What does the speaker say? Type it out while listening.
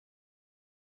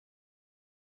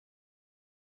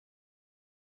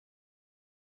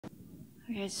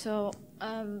Okay, so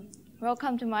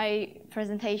welcome to my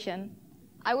presentation.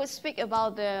 I will speak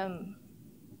about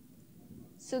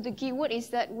so the keyword is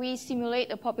that we simulate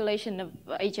a population of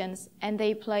agents and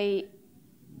they play,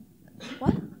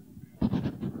 what?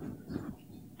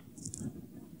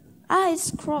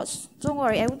 It's crossed. Don't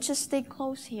worry, I will just stay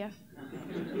close here.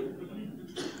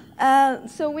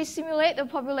 So we simulate a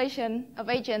population of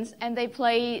agents and they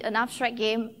play an abstract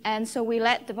game, and so we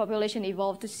let the population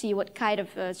evolve to see what kind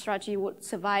of strategy would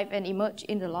survive and emerge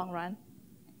in the long run.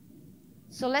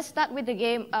 So let's start with the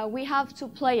game. We have two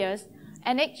players,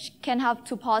 and each can have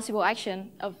two possible actions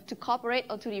of to cooperate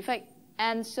or to defect.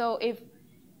 And so if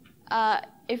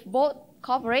both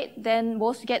cooperate, then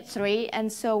both get 3,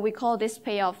 and so we call this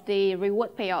payoff the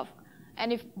reward payoff.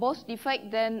 And if both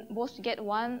defect, then both get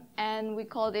 1, and we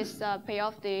call this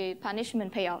payoff the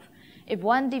punishment payoff. If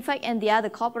one defect and the other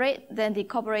cooperate, then the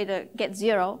cooperator gets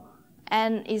 0,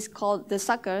 and is called the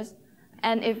suckers.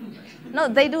 And if, no,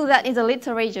 they do that in the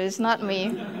literature, it's not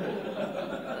me.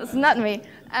 It's not me.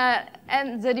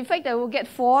 And the defector will get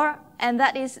 4, and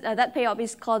that payoff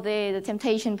is called the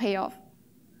temptation payoff.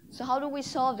 So how do we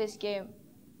solve this game?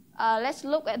 Let's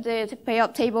look at the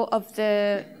payoff table of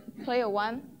the player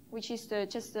 1. Which is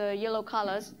just the yellow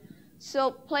colors.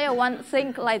 So player 1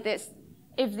 think like this.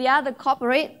 If the other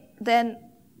cooperate, then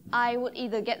I would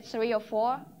either get 3 or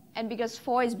 4. And because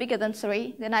 4 is bigger than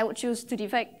 3, then I would choose to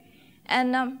defect.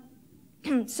 And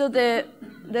so the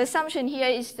assumption here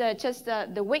is just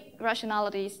the weak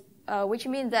rationalities, which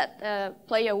means that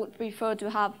player would prefer to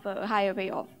have a higher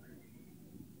payoff.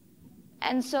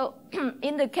 And so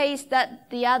in the case that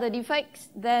the other defects,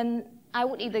 then I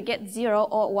would either get 0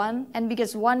 or 1, and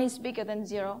because 1 is bigger than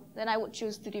 0, then I would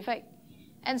choose to defect.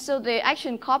 And so the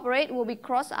action cooperate will be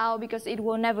crossed out because it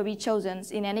will never be chosen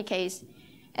in any case.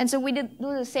 And so we do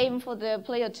the same for the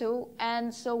player 2,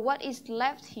 and so what is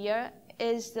left here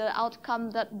is the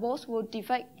outcome that both will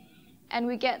defect, and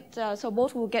we get, so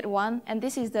both will get 1, and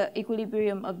this is the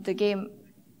equilibrium of the game.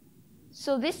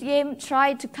 So this game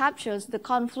tried to capture the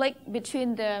conflict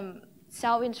between the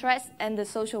self-interest and the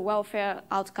social welfare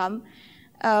outcome.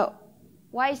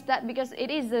 Why is that? Because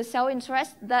it is the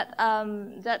self-interest that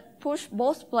that push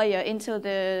both players into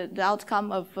the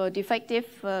outcome of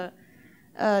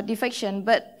defection.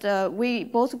 But we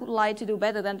both would like to do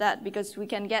better than that because we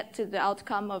can get to the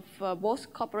outcome of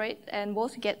both cooperate and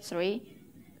both get 3.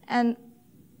 And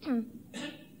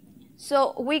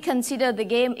so we consider the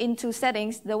game in 2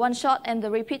 settings: the one-shot and the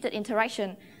repeated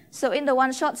interaction. So in the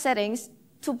one-shot settings,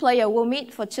 2 players will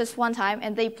meet for just 1 time,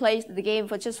 and they play the game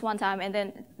for just 1 time, and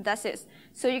then that's it.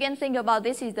 So you can think about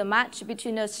this is the match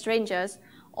between the strangers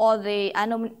or the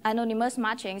anonymous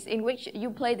matchings in which you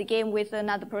play the game with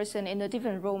another person in a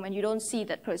different room and you don't see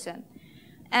that person.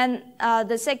 And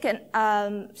the second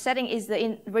setting is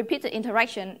the repeated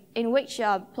interaction in which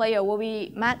a player will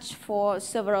be matched for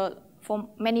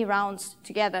many rounds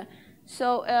together.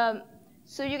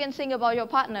 So you can think about your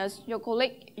partners, your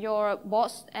colleague, your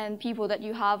boss, and people that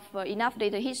you have enough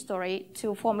data history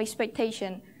to form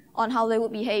expectation on how they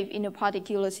would behave in a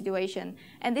particular situation.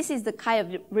 And this is the kind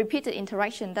of repeated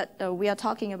interaction that we are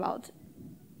talking about.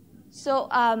 So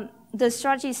the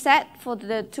strategy set for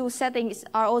the 2 settings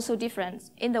are also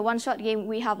different. In the one-shot game,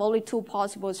 we have only 2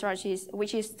 possible strategies,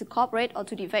 which is to cooperate or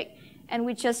to defect. And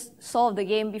we just solved the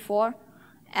game before.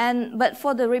 But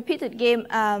for the repeated game,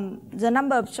 the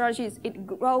number of strategies, it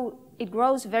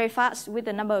grows very fast with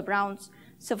the number of rounds.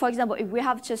 So for example, if we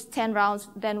have just 10 rounds,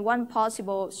 then one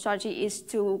possible strategy is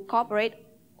to cooperate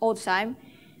all the time.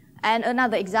 And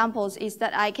another example is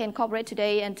that I can cooperate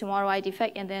today and tomorrow I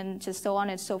defect, and then just so on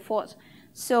and so forth.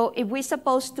 So if we're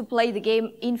supposed to play the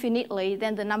game infinitely,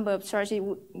 then the number of strategies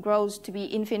grows to be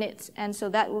infinite. And so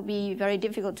that would be very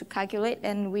difficult to calculate,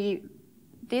 and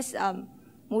this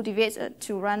motivates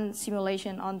to run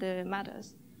simulation on the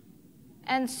matters.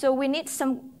 And so we need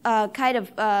some kind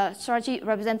of strategy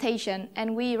representation,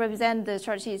 and we represent the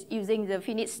strategies using the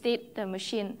finite state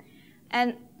machine.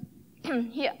 And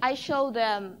here I show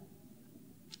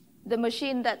the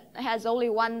machine that has only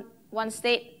one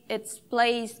state. It's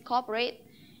place cooperate,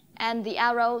 and the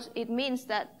arrows, it means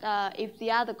that if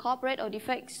the other cooperate or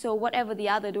defect, so whatever the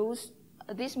other does,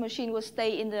 this machine will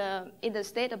stay in the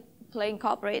state of playing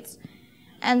cooperates.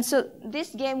 And so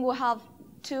this game will have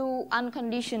 2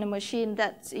 unconditional machines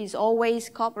that is always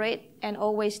cooperate and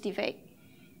always defect.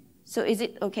 So is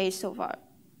it okay so far?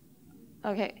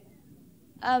 Okay.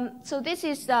 So this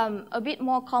is a bit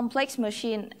more complex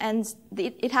machine, and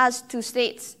it has 2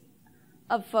 states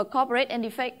of cooperate and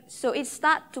defect. So it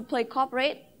starts to play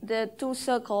cooperate. The 2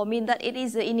 circles mean that it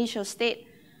is the initial state.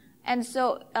 And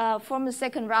so from the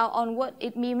second round onward,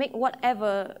 it mimics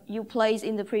whatever you place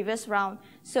in the previous round.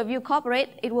 So if you cooperate,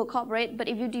 it will cooperate, but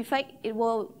if you defect, it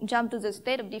will jump to the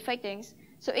state of defecting.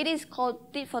 So it is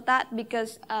called tit for tat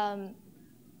because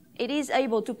it is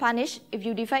able to punish if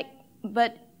you defect,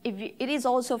 but it is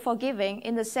also forgiving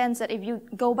in the sense that if you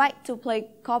go back to play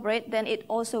cooperate, then it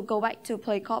also go back to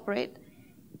play cooperate.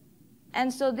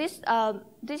 And so this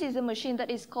is a machine that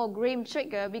is called Grim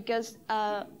Trigger because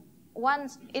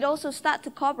once it also starts to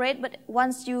cooperate, but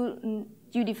once you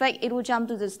defect, it will jump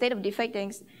to the state of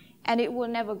defecting, and it will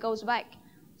never goes back.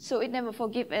 So it never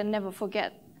forgive and never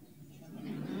forget.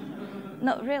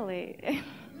 Not really.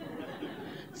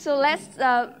 So let's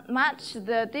match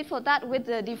the tit for tat with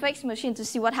the defects machine to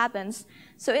see what happens.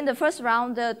 So in the first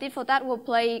round, the tit for tat will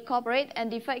play cooperate, and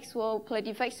defects will play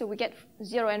defects, so we get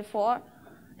 0 and 4.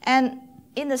 And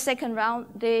in the second round,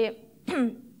 the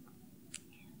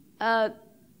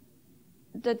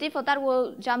tit for tat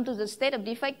will jump to the state of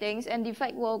defecting, and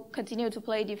defect will continue to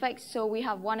play defects, so we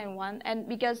have 1 and 1. And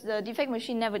because the defect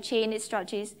machine never changed its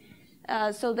strategies,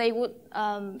 so they would,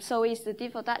 so is the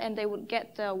tit for tat, and they would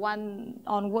get 1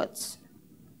 onwards.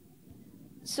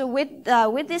 So with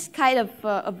this kind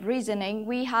of reasoning,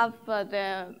 we have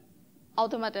the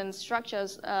automaton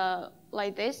structures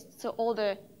like this. So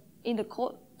in the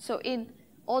code, so in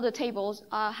all the tables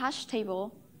are hash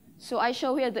table. So I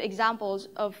show here the examples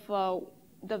of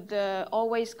the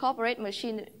always cooperate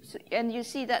machine, and you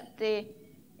see that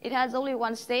it has only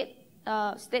one state,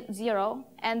 state 0,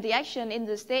 and the action in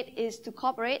the state is to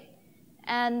cooperate,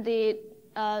 and the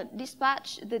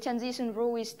dispatch, the transition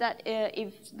rule is that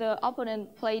if the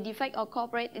opponent play defect or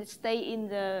cooperate, it stay in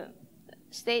the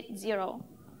state 0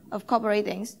 of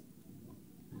cooperating.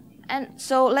 And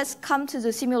so let's come to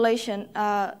the simulation.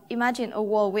 Imagine a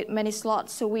world with many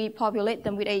slots, so we populate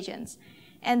them with agents.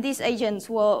 And these agents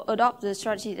will adopt the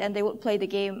strategy and they would play the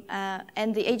game.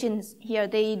 And the agents here,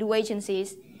 they do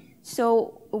agencies.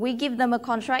 So we give them a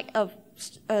contract of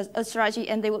a strategy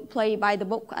and they would play by the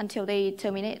book until they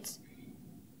terminate.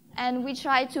 And we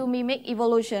try to mimic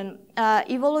evolution.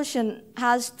 Evolution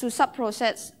has two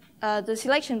sub-processes, the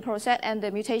selection process and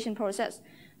the mutation process.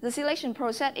 The selection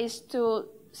process is to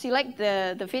select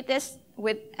the fittest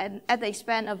at the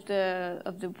expense of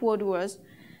the poor doers.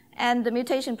 And the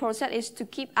mutation process is to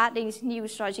keep adding new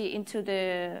strategy into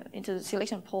the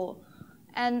selection pool.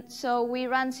 And so we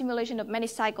run simulation of many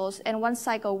cycles, and one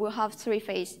cycle will have 3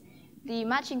 phases: the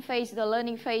matching phase, the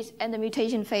learning phase, and the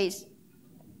mutation phase.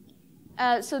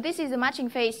 So this is the matching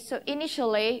phase. So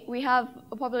initially, we have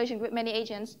a population with many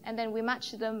agents, and then we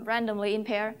match them randomly in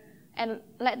pair and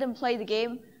let them play the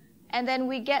game. And then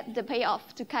we get the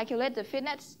payoff to calculate the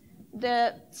fitness.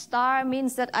 The star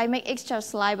means that I make extra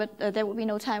slide, but there will be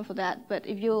no time for that. But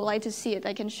if you would like to see it,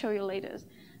 I can show you later.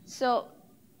 So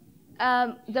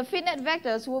the fitness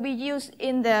vectors will be used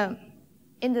in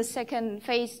the second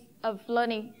phase of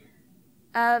learning.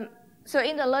 So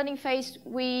in the learning phase,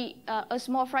 a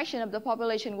small fraction of the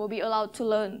population will be allowed to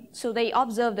learn. So they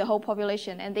observe the whole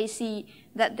population, and they see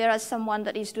that there is someone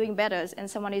that is doing better and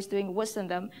someone is doing worse than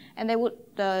them, and they would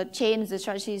change the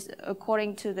strategies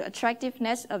according to the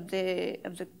attractiveness of the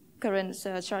current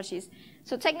strategies.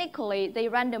 So technically, they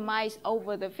randomize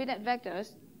over the fitness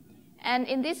vectors, and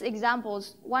in these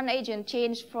examples, one agent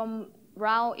changed from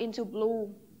brown into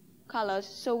blue colors.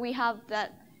 So we have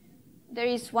that there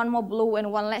is one more blue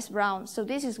and one less brown. So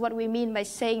this is what we mean by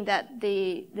saying that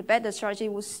the better strategy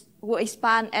will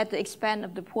expand at the expense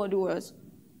of the poor doers.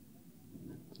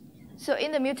 So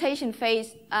in the mutation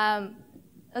phase, a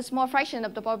small fraction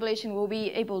of the population will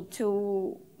be able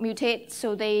to mutate.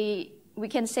 So we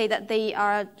can say that they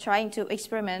are trying to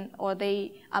experiment, or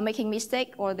they are making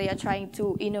mistake, or they are trying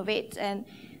to innovate.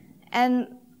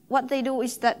 And what they do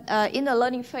is that in the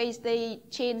learning phase, they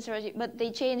change strategy, but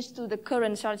they change to the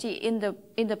current strategy in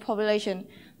the population.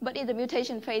 But in the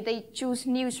mutation phase, they choose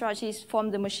new strategies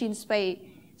from the machine space.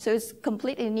 So it's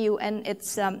completely new, and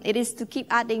it is to keep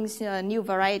adding new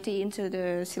variety into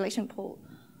the selection pool.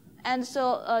 And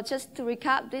so just to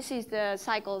recap, this is the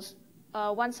cycles.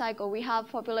 One cycle, we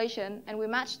have population, and we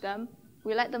match them.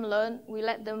 We let them learn, we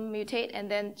let them mutate,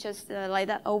 and then just like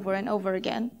that over and over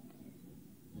again.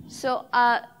 So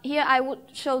here I would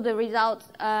show the results.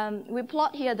 We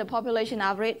plot here the population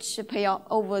average payoff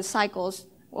over cycles,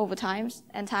 over times,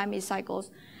 and time is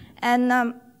cycles.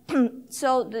 And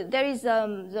so there is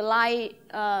the line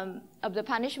of the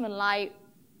punishment line.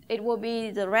 It will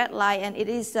be the red line, and it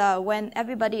is when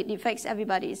everybody defects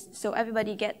everybody's. So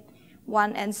everybody get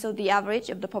 1, and so the average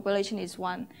of the population is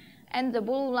 1. And the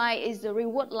blue line is the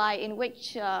reward line, in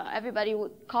which everybody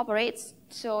would cooperate.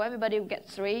 So everybody will get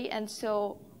 3, and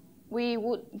so we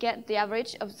would get the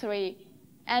average of 3.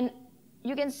 And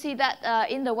you can see that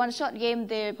in the one-shot game,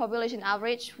 the population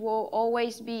average will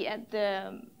always be at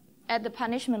the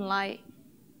punishment line.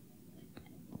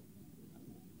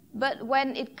 But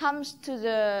when it comes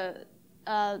to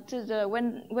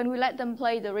when we let them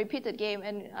play the repeated game,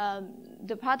 and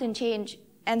the pattern change.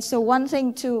 And so one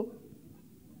thing to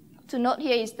note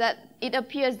here is that it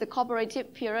appears the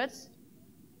cooperative periods.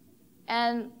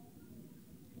 And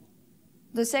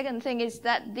the second thing is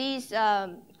that these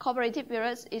cooperative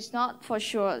periods is not for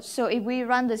sure. So if we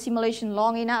run the simulation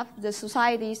long enough, the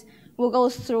societies will go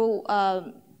through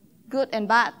good and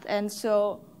bad. And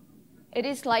so it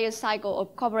is like a cycle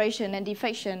of cooperation and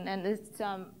defection, and it's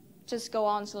just go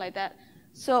on like that.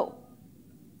 So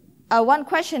one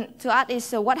question to ask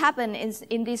is, what happened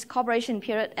in this cooperation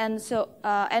period, and so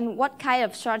and what kind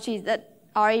of strategies that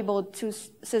are able to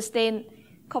sustain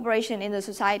cooperation in the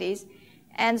societies?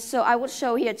 And so I would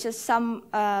show here just some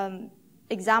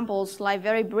examples, like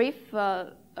very brief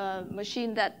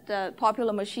machine that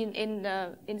popular machine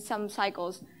in some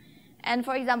cycles. And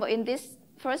for example, in this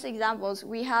first examples,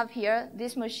 we have here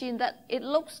this machine that it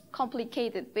looks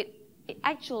complicated, but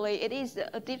actually it is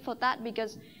a tit for tat,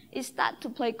 because it starts to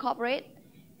play cooperate.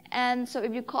 And so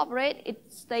if you cooperate, it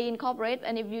stays in cooperate,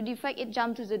 and if you defect, it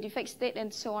jumps to the defect state,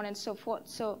 and so on and so forth.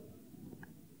 So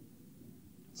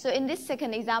in this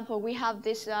second example, we have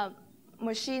this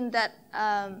machine that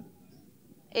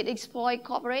it exploits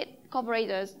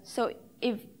cooperators. So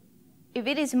if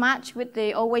it is matched with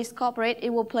the always cooperate,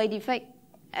 it will play defect.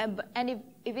 And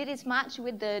if it is matched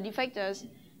with the defectors,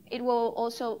 it will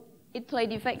also play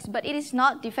defects. But it is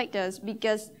not defectors,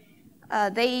 because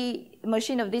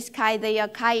machine of this kind, they are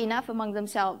kind enough among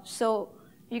themselves. So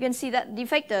you can see that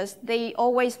defectors, they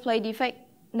always play defect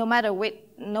no matter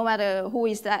who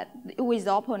is the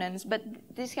opponents. But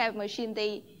this kind of machine,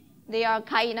 they are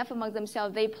kind enough among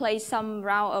themselves. They play some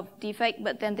round of defect,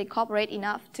 but then they cooperate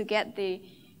enough to get the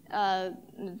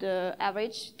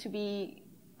average to be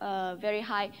very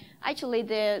high. Actually,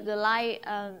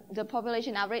 the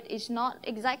population average is not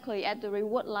exactly at the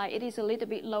reward line. It is a little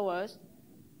bit lower.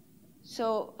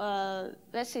 So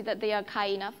let's say that they are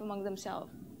kind enough among themselves.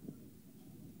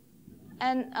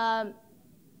 And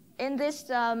in this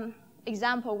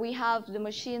example, we have the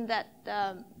machine that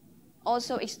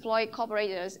also exploit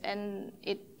cooperators, and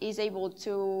it is able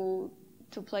to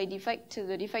play defect to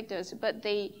the defectors, but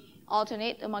they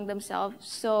alternate among themselves.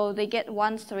 So they get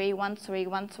 1, 3, 1, 3,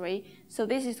 1, 3. So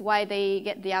this is why they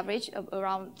get the average of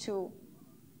around 2.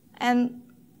 And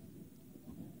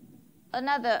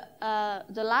another,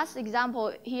 the last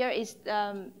example here is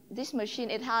this machine.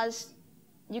 It has,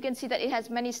 you can see that it has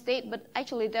many states, but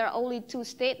actually there are only 2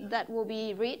 states that will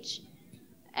be reached.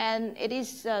 And it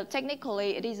is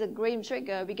technically, it is a green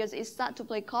trigger, because it starts to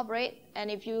play cooperate,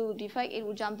 and if you defect, it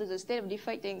will jump to the state of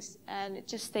defecting, and it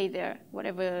just stay there,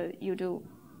 whatever you do.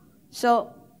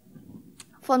 So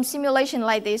from simulation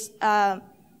like this,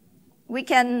 we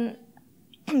can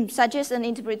suggest an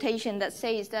interpretation that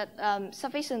says that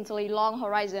sufficiently long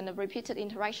horizon of repeated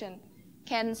interaction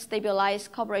can stabilize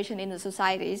cooperation in the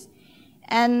societies.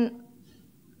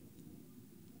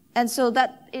 And so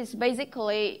that is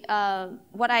basically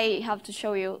what I have to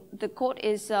show you. The code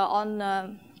is on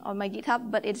my GitHub,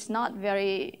 but it's not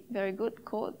very good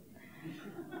code.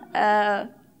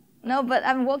 No, but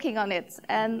I'm working on it,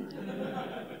 and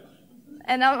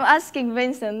I'm asking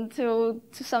Vincent to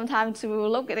sometime to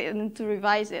look at it and to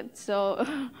revise it. So,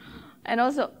 and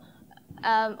also,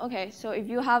 okay. So if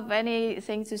you have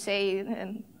anything to say,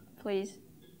 then please.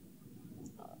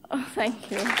 Oh,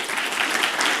 thank you.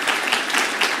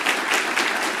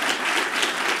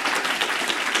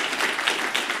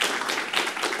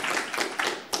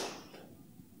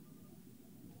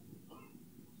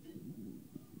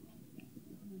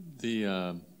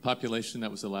 The population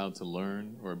that was allowed to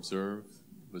learn or observe,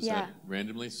 was that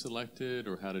randomly selected,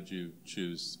 or how did you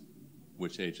choose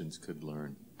which agents could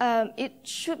learn? It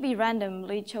should be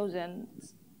randomly chosen.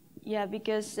 Yeah,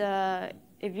 because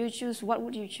if you choose, what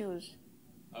would you choose?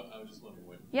 I was just wondering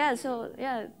what. Yeah, so,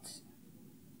 yeah.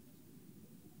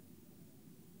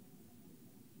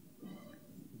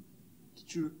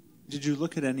 Did you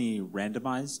look at any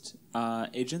randomized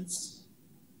agents?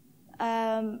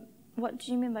 What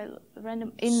do you mean by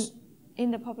random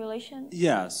in the population?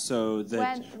 Yeah, so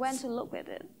that when to look at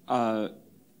it?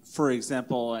 For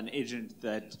example, an agent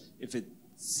that if it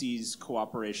sees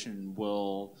cooperation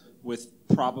will, with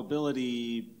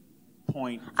probability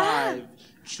 0.5,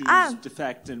 choose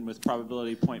defect, and with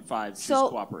probability 0.5 choose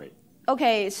cooperate.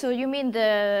 Okay, so you mean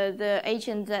the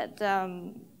agent that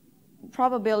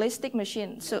probabilistic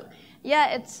machine. So Yeah,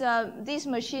 it's these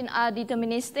machines are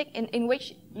deterministic in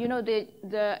which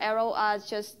the arrow are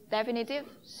just definitive.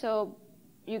 So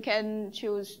you can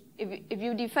choose if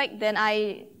you defect, then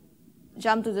I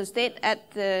jump to the state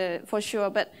at for sure.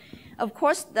 But of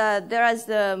course, there is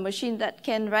the machine that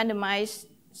can randomize.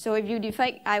 So if you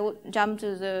defect, I would jump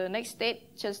to the next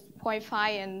state, just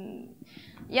 0.5, and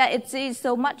yeah, it's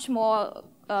so much more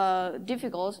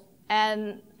difficult.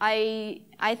 And I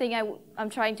think I'm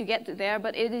trying to get to there,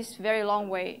 but it is very long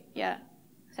way. Yeah,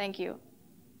 thank you.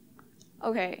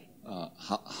 Okay.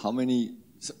 How many?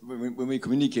 So when we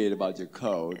communicate about your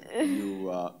code,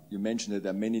 you mentioned that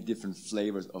there are many different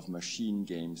flavors of machine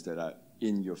games that are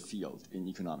in your field in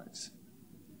economics,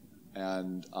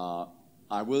 and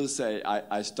I will say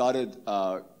I started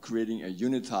creating a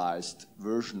unitized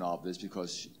version of this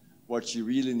because what she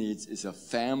really needs is a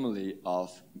family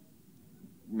of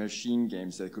machine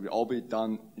games that could all be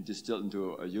done distilled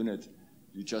into a unit.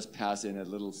 You just pass in a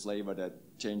little flavor that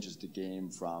changes the game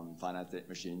from finite state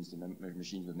machines to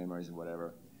machines with memories and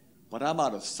whatever. But I'm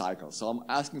out of cycles, so I'm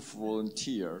asking for a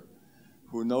volunteer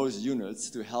who knows units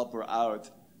to help her out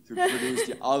to produce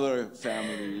the other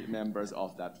family members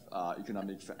of that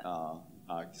economic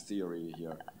theory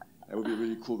here. It would be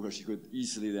really cool because she could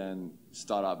easily then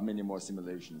start up many more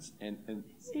simulations. And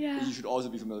yeah. You should also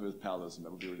be familiar with parallelism.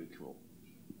 That would be really cool.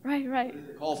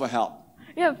 Right. Call for help.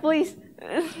 Yeah, please.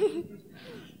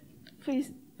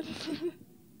 Please.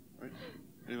 Right.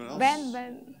 Anyone else?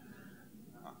 Ben.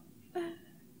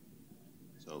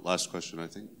 So last question, I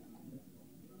think.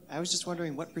 I was just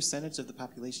wondering, what percentage of the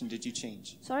population did you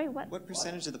change? Sorry, what? What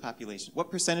percentage of the population? What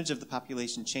percentage of the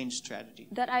population changed strategy?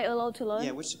 That I allowed to learn?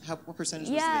 Yeah, what percentage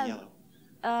was the yellow?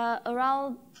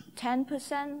 Around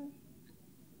 10%.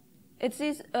 It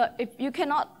is if you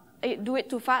cannot do it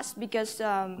too fast because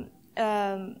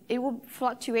it will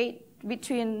fluctuate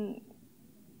between,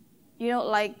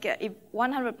 if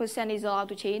 100% is allowed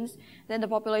to change, then the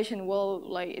population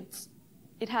will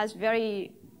it has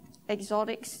very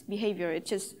exotic behavior. It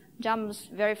just jumps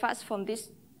very fast from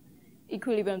this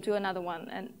equilibrium to another one,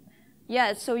 and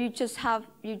yeah, so you just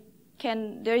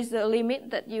there is a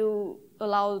limit that you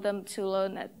allow them to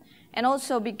learn at. And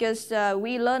also because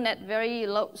we learn at very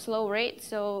slow rate,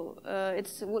 so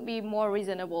it would be more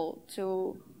reasonable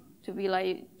to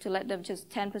let them just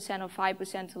 10% or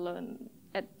 5% to learn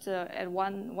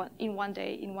in one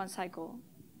day, in one cycle.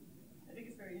 I think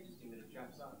it's very interesting that it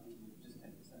drops off just 10%.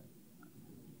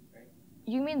 Right?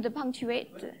 You mean the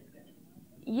punctuate?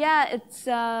 Yeah, it's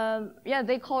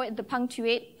they call it the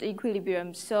punctuate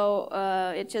equilibrium. So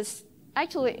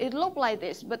it looked like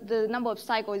this, but the number of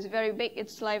cycles is very big.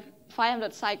 It's like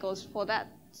 500 cycles for that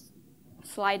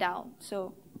slide down.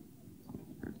 So,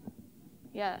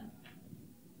 yeah.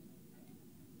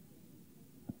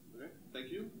 Okay,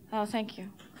 thank you. Oh, thank you.